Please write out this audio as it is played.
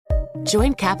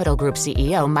Join Capital Group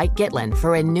CEO Mike Gitlin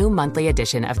for a new monthly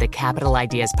edition of the Capital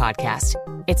Ideas Podcast.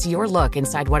 It's your look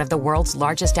inside one of the world's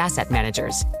largest asset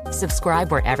managers.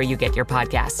 Subscribe wherever you get your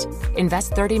podcasts.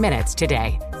 Invest 30 minutes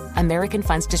today. American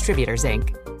Funds Distributors,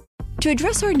 Inc. To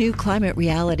address our new climate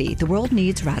reality, the world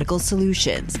needs radical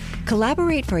solutions.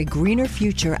 Collaborate for a greener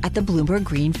future at the Bloomberg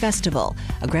Green Festival,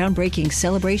 a groundbreaking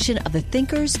celebration of the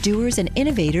thinkers, doers, and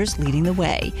innovators leading the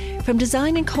way. From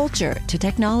design and culture to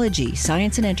technology,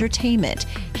 science, and entertainment,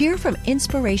 hear from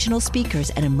inspirational speakers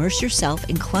and immerse yourself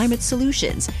in climate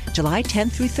solutions. July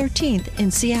 10th through 13th in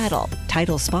Seattle.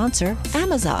 Title sponsor,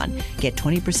 Amazon. Get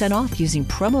 20% off using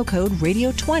promo code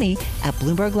Radio20 at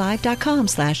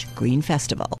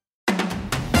BloombergLive.com/greenfestival.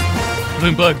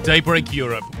 Bloomberg Daybreak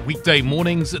Europe, weekday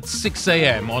mornings at 6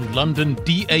 a.m. on London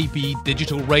DAB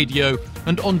digital radio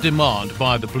and on demand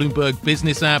via the Bloomberg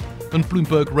Business app and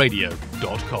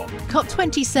BloombergRadio.com.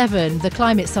 COP27, the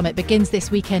climate summit, begins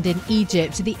this weekend in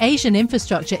Egypt. The Asian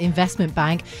Infrastructure Investment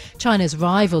Bank, China's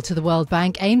rival to the World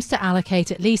Bank, aims to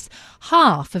allocate at least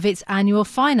half of its annual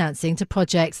financing to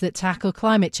projects that tackle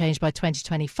climate change by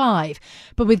 2025.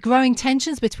 But with growing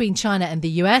tensions between China and the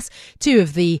US, two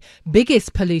of the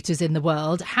biggest polluters in the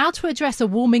world, how to address a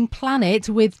warming planet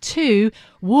with two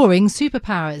warring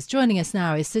superpowers. Joining us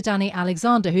now is Sir Danny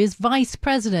Alexander, who is Vice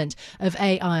President of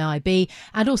AIIB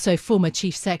and also former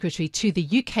Chief Secretary to the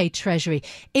UK Treasury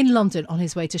in London on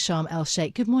his way to Sharm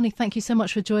el-Sheikh. Good morning. Thank you so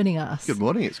much for joining us. Good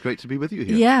morning. It's great to be with you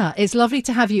here. Yeah, it's lovely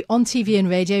to have you on TV and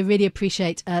radio. Really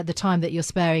appreciate the time that you're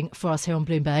sparing for us here on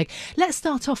Bloomberg. Let's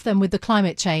start off then with the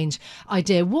climate change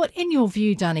idea. What, in your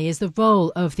view, Danny, is the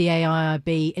role of the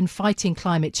AIIB in fighting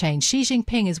climate change? Xi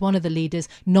Jinping is one of the leaders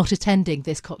not attending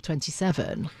this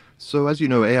COP27. So, as you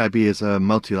know, AIB is a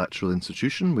multilateral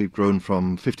institution. We've grown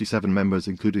from 57 members,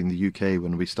 including the UK,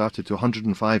 when we started, to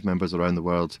 105 members around the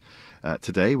world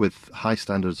today, with high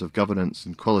standards of governance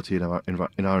and quality in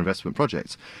our investment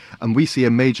projects. And we see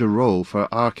a major role for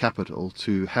our capital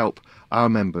to help our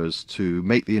members to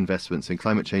make the investments in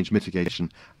climate change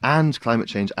mitigation and climate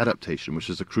change adaptation, which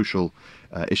is a crucial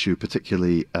issue,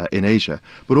 particularly in Asia,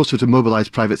 but also to mobilise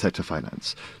private sector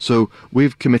finance. So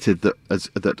we've committed that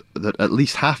at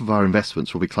least half of our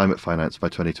investments will be climate financed by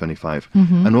 2025,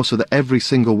 and also that every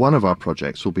single one of our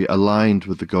projects will be aligned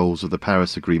with the goals of the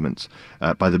Paris Agreement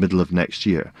by the middle of next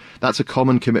year. That's a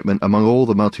common commitment among all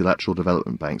the multilateral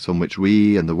development banks on which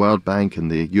we and the World Bank and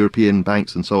the European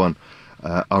banks and so on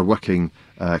are working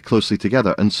closely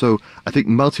together. And so I think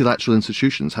multilateral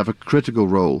institutions have a critical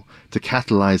role to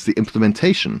catalyse the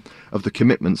implementation of the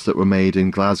commitments that were made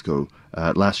in Glasgow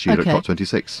last year at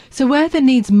COP26. So where are the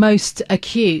needs most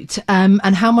acute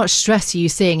and how much stress are you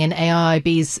seeing in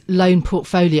AIIB's loan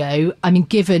portfolio, I mean,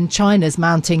 given China's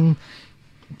mounting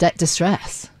debt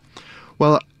distress?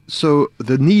 Well, so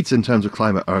the needs in terms of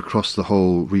climate are across the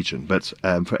whole region. But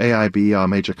for AIB, our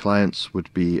major clients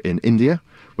would be in India,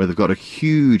 where they've got a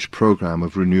huge program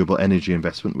of renewable energy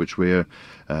investment, which we're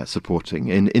supporting.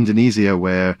 In Indonesia,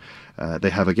 where they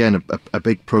have, again, a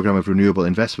big program of renewable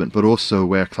investment, but also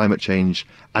where climate change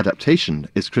adaptation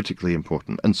is critically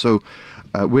important. And so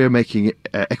we're making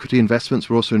equity investments.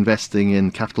 We're also investing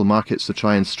in capital markets to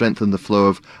try and strengthen the flow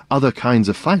of other kinds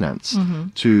of finance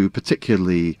to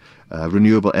particularly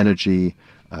renewable energy,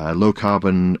 low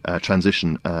carbon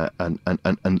transition, and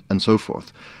so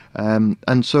forth.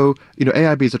 And so, you know,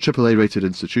 AIB is a AAA rated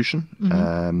institution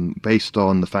based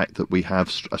on the fact that we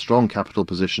have a strong capital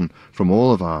position from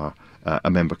all of our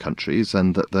member countries,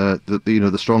 and that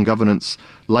the strong governance,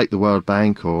 like the World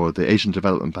Bank or the Asian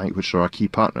Development Bank, which are our key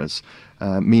partners,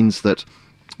 means that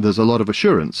there's a lot of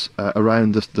assurance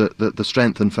around the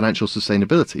strength and financial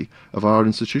sustainability of our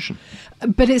institution.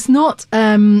 But it's not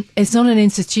an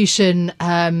institution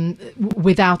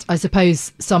without, I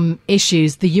suppose, some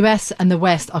issues. The US and the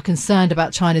West are concerned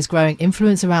about China's growing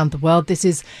influence around the world. This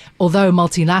is, although a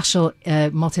multilateral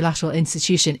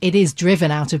institution, it is driven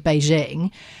out of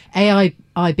Beijing.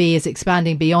 AIIB is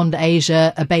expanding beyond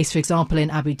Asia, a base, for example,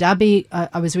 in Abu Dhabi,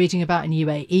 I was reading about, in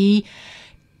UAE.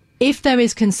 If there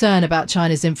is concern about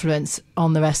China's influence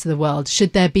on the rest of the world,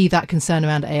 should there be that concern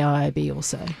around AIIB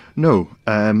also? No.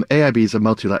 AIB is a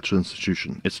multilateral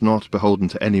institution. It's not beholden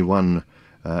to any one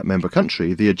member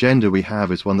country. The agenda we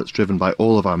have is one that's driven by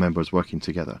all of our members working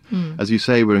together. As you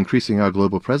say, we're increasing our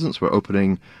global presence. We're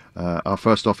opening our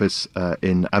first office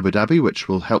in Abu Dhabi, which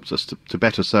will help us to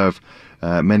better serve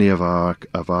many of our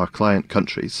client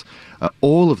countries.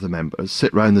 All of the members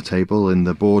sit round the table in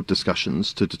the board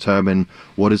discussions to determine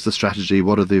what is the strategy,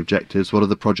 what are the objectives, what are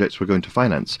the projects we're going to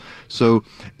finance. So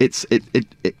I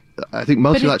think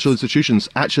multilateral institutions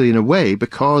actually, in a way,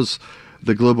 because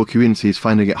the global community is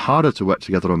finding it harder to work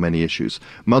together on many issues.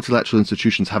 Multilateral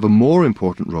institutions have a more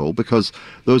important role because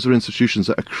those are institutions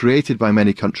that are created by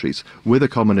many countries with a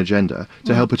common agenda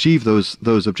to help achieve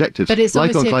those objectives. But it's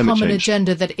like obviously on a climate common change.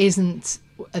 agenda that is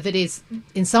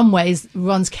in some ways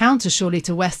runs counter surely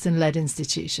to Western-led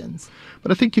institutions.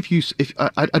 But I think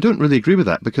I don't really agree with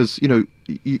that, because you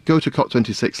go to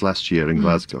COP26 last year in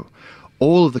Glasgow.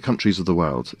 All of the countries of the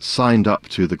world signed up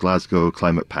to the Glasgow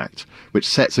Climate Pact, which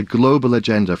sets a global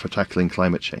agenda for tackling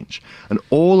climate change. And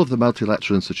all of the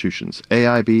multilateral institutions,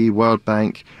 AIB, World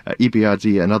Bank,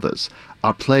 EBRD and others,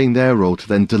 are playing their role to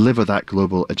then deliver that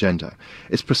global agenda.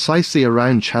 It's precisely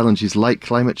around challenges like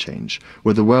climate change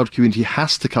where the world community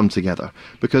has to come together,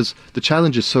 because the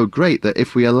challenge is so great that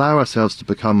if we allow ourselves to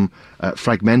become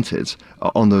fragmented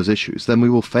on those issues, then we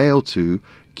will fail to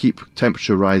keep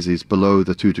temperature rises below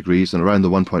the 2 degrees and around the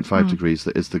 1.5 degrees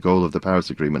that is the goal of the Paris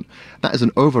Agreement. That is an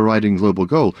overriding global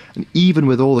goal. And even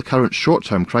with all the current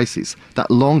short-term crises, that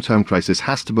long-term crisis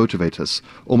has to motivate us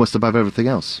almost above everything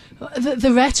else.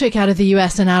 The rhetoric out of the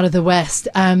US and out of the West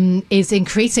is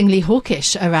increasingly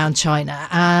hawkish around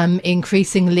China.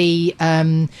 Increasingly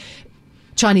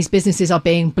Chinese businesses are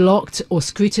being blocked or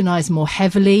scrutinized more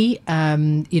heavily.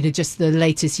 Just the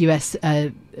latest US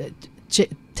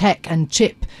tech and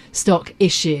chip stock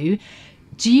issue.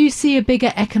 Do you see a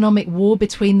bigger economic war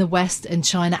between the West and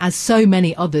China, as so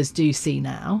many others do see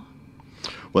now?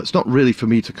 Well, it's not really for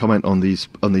me to comment on these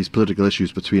political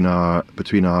issues between our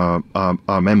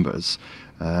members.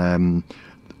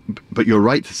 But you're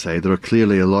right to say there are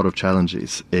clearly a lot of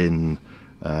challenges in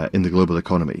the global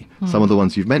economy. Some of the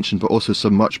ones you've mentioned, but also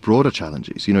some much broader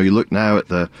challenges. You look now at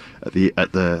the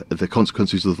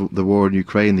consequences of the war in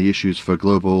Ukraine, the issues for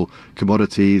global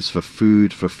commodities, for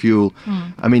food, for fuel.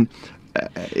 I mean,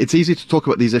 it's easy to talk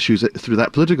about these issues through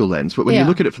that political lens, but when you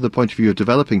look at it from the point of view of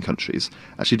developing countries,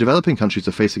 actually developing countries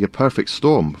are facing a perfect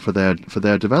storm for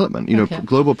their development.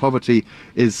 Global poverty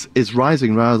is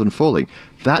rising rather than falling.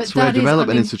 That's where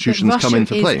development institutions come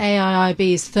into play. Russia is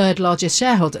AIIB's third largest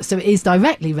shareholder, so it is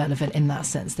directly relevant in that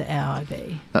sense to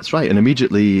AIIB. That's right. And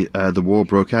immediately the war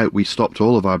broke out, we stopped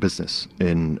all of our business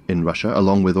in Russia,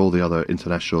 along with all the other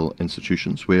international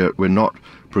institutions. We're not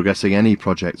progressing any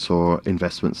projects or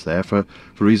investments there for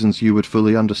reasons you would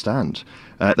fully understand.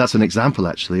 That's an example,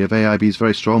 actually, of AIIB's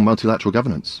very strong multilateral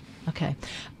governance. Okay.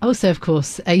 Also, of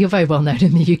course, you're very well known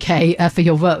in the UK for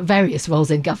your various roles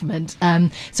in government.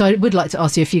 So I would like to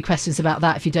ask you a few questions about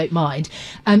that, if you don't mind.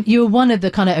 You were one of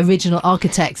the kind of original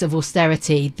architects of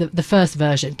austerity, the first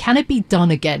version. Can it be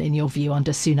done again, in your view,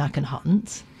 under Sunak and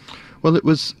Hunt? Well, it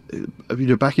was,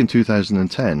 back in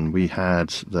 2010, we had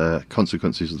the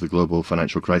consequences of the global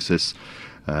financial crisis.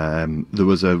 There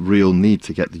was a real need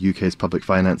to get the UK's public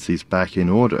finances back in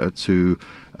order to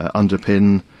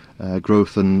underpin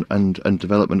growth and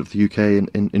development of the UK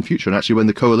in future. And actually, when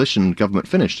the coalition government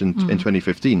finished in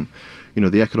 2015,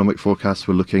 the economic forecasts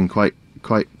were looking quite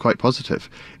positive.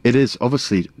 It is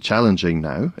obviously challenging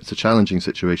now. It's a challenging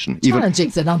situation.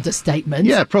 Challenging's an understatement.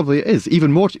 Yeah, probably it is.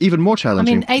 Even more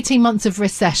challenging. I mean, 18 months of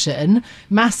recession,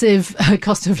 massive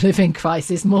cost of living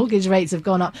crisis, mortgage rates have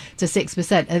gone up to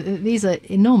 6%. These are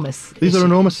enormous. These are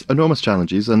enormous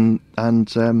challenges, and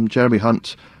Jeremy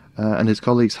Hunt and his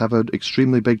colleagues have an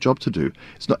extremely big job to do.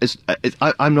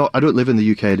 I don't live in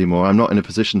the UK anymore. I'm not in a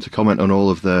position to comment on all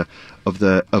of the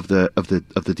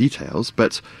details.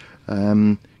 But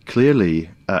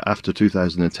clearly, after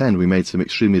 2010, we made some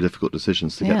extremely difficult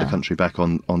decisions to get the country back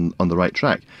on the right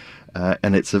track,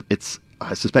 and it's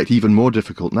I suspect even more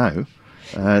difficult now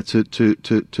to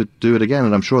do it again.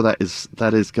 And I'm sure that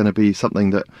is going to be something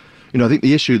that I think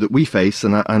the issue that we face,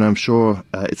 and I'm sure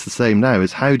it's the same now,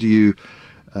 is how do you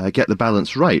get the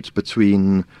balance right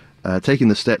between taking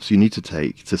the steps you need to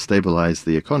take to stabilise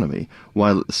the economy,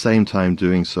 while at the same time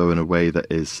doing so in a way that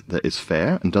is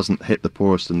fair and doesn't hit the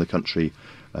poorest in the country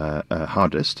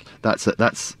hardest. That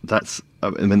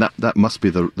must be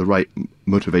the right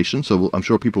motivation. So I'm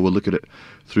sure people will look at it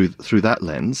through that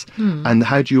lens. And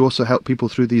how do you also help people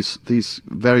through these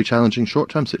very challenging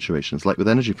short-term situations, like with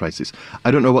energy prices?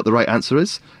 I don't know what the right answer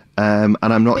is. And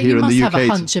I'm not here in the UK. You must have a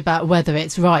hunch about whether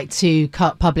it's right to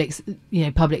cut public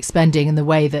spending in the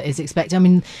way that is expected. I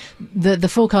mean, the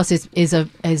forecast is a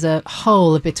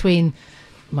whole of between,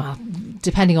 well,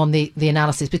 depending on the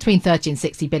analysis, between 30 and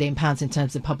 60 billion pounds in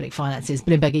terms of public finances.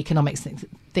 Bloomberg Economics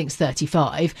thinks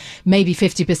 35, maybe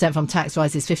 50% from tax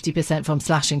rises, 50% from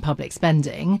slashing public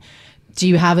spending. Do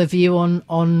you have a view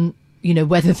on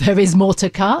whether there is more to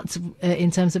cut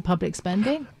in terms of public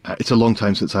spending? It's a long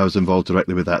time since I was involved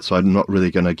directly with that, so I'm not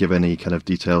really going to give any kind of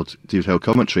detailed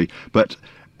commentary. But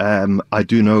I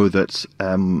do know that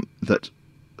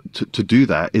to do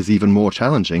that is even more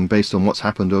challenging based on what's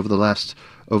happened over the last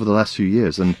few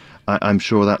years. And I'm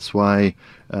sure that's why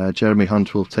Jeremy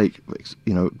Hunt will take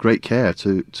great care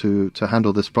to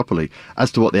handle this properly.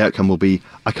 As to what the outcome will be,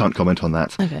 I can't comment on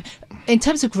that. Okay. In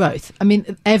terms of growth, I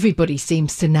mean, everybody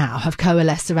seems to now have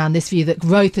coalesced around this view that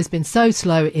growth has been so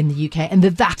slow in the UK and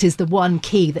that is the one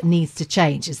key that needs to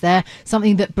change. Is there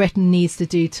something that Britain needs to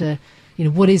do to,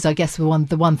 what is, I guess, the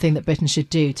one thing that Britain should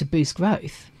do to boost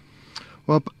growth?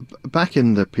 Well, back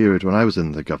in the period when I was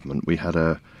in the government, we had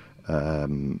a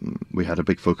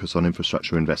big focus on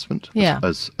infrastructure investment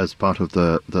as part of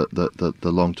the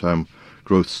long-term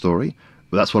growth story.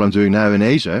 Well, that's what I'm doing now in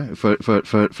Asia for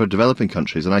developing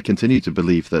countries, and I continue to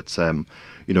believe that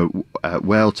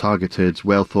well-targeted,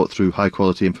 well-thought-through,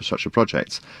 high-quality infrastructure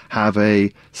projects have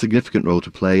a significant role to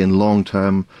play in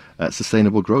long-term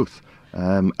sustainable growth.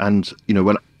 When in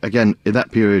that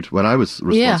period when I was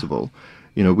responsible.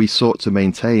 We sought to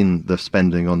maintain the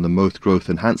spending on the most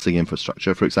growth-enhancing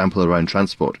infrastructure, for example, around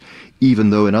transport, even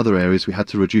though in other areas we had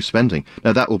to reduce spending.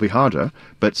 Now, that will be harder,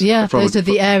 but... Yeah, those are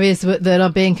the areas that are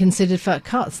being considered for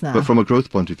cuts now. But from a growth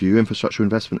point of view, infrastructure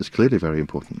investment is clearly very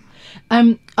important.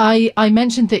 I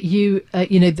mentioned that you,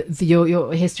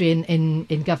 your history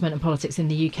in government and politics in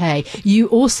the UK, you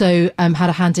also had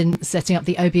a hand in setting up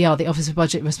the OBR, the Office of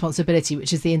Budget Responsibility,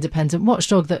 which is the independent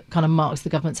watchdog that kind of marks the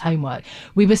government's homework.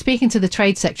 We were speaking to the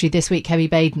Trade Secretary this week, Kerry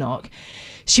Badenoch.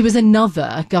 She was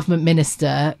another government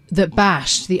minister that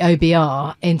bashed the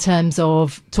OBR in terms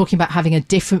of talking about having a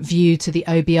different view to the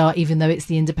OBR, even though it's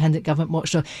the independent government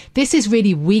watchdog. This is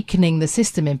really weakening the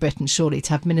system in Britain, surely, to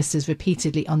have ministers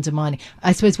repeatedly undermining.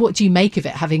 I suppose, what do you make of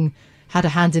it, having had a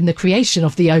hand in the creation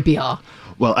of the OBR?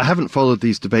 Well, I haven't followed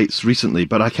these debates recently,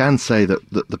 but I can say that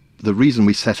the reason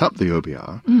we set up the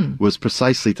OBR was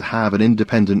precisely to have an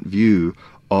independent view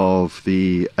of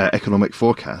the economic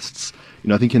forecasts.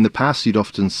 I think in the past you'd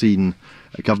often seen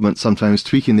governments sometimes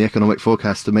tweaking the economic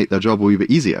forecast to make their job a wee bit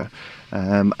easier.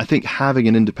 I think having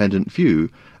an independent view,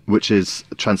 which is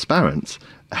transparent,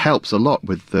 helps a lot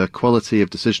with the quality of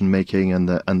decision making and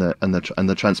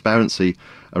the transparency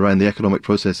around the economic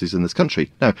processes in this country.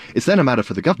 Now, it's then a matter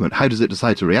for the government. How does it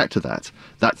decide to react to that?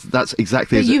 That's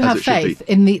exactly as it should be. You have faith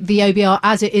in the OBR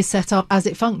as it is set up, as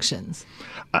it functions?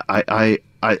 I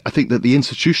think that the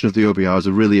institution of the OBR is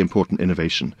a really important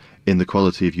innovation in the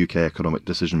quality of UK economic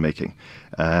decision making.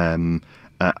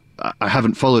 I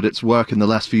haven't followed its work in the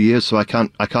last few years, so I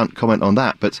can't comment on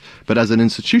that. But as an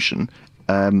institution,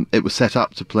 it was set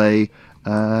up to play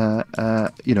an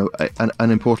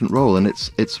important role, and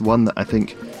it's one that I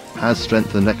think has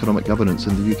strengthened economic governance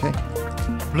in the UK.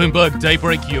 Bloomberg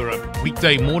Daybreak Europe,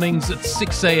 weekday mornings at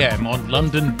 6 a.m. on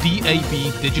London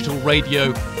DAB digital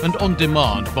radio and on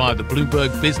demand via the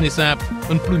Bloomberg Business app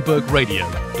and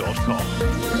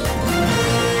BloombergRadio.com.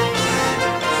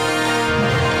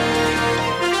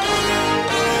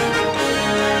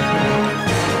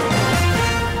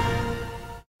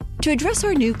 To address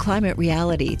our new climate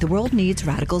reality, the world needs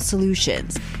radical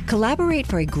solutions. Collaborate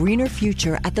for a greener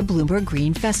future at the Bloomberg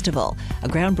Green Festival, a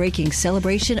groundbreaking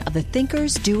celebration of the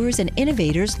thinkers, doers, and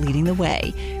innovators leading the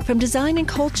way. From design and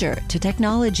culture to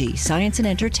technology, science, and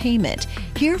entertainment,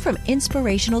 hear from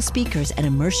inspirational speakers and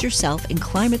immerse yourself in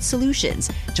climate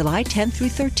solutions. July 10th through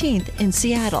 13th in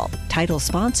Seattle. Title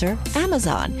sponsor,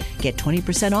 Amazon. Get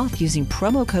 20% off using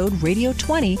promo code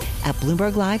radio20 at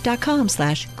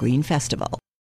BloombergLive.com/Green Festival.